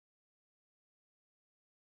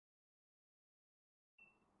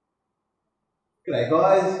G'day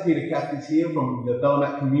guys, Peter Kafkas here from the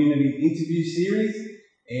Bellamack Community Interview Series,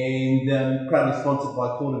 and proudly sponsored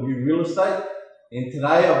by Court of View Real Estate. And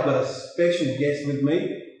today I've got a special guest with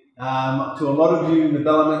me. To a lot of you in the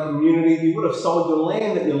Bellamack community, you would have sold your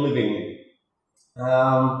land that you're living in.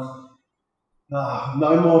 No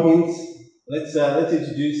more hints. Let's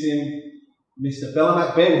introduce him, Mr.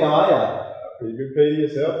 Bellamack. Ben, how are you? Pretty good, Peter,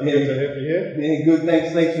 yourself? Yeah, Good to have you here. Yeah, good.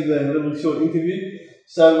 Thanks for the little short interview.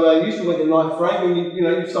 So you used to work at Night Frame, and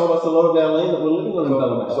you've sold us a lot of our land that we're living on in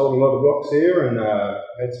Bellamack. Sold a lot of blocks here, and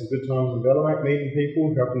had some good times in Bellamack, meeting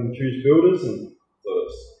people, helping them choose builders, and thought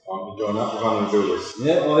it's time to join up with one of the builders.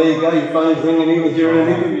 Yeah, well there you go. Your phone's ringing in during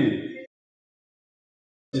an interview.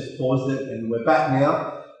 Just paused it, and we're back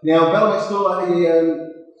now. Now Bellamack's still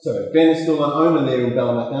Ben is still an owner there in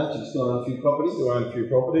Bellamack, aren't you? Still own a few properties. Still own a few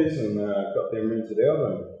properties, and got them rented out,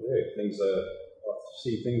 and I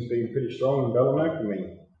see things being pretty strong in Bellamack. I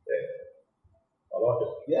mean, yeah, I like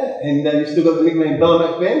it. Yeah, and you still got the nickname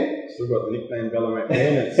Bellamack Ben? Still got the nickname Bellamack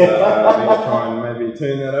Ben. It's going to try and maybe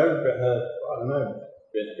turn that over, but I don't know.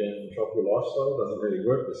 Being from Tropical Lifestyle doesn't really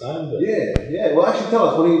work the same. But yeah. Well, actually, tell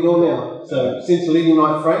us, what are you doing now? So, since leaving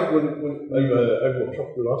Night Freight, over at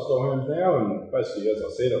Tropical Lifestyle homes now, and basically, as I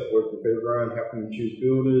said, I've worked with everyone, helping them choose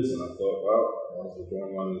builders, and I thought, well, I might as well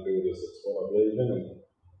join one of the builders. That's what I believe in, and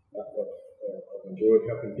I've enjoyed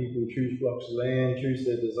helping people choose blocks of land, choose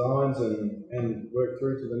their designs, and work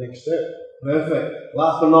through to the next step. Perfect.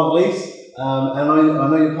 Last but not least, and I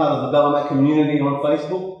know you're part of the Bellamack community on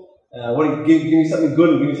Facebook. Give me something good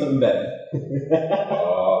and give me something bad.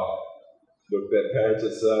 Look, that page,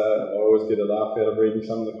 I always get a laugh out of reading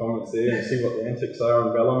some of the comments there and see what the antics are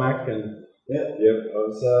in Bellamack. And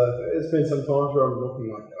there's been some times where I'm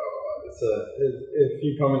looking like, there's a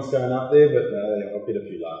few comments going up there, but I'll get a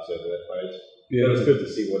few laughs over that page. Yeah. But it's good to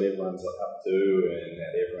see what everyone's up to and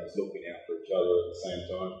that everyone's looking out for each other at the same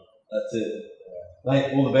time. That's it.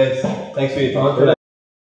 Mate, all the best. Thanks for your time today.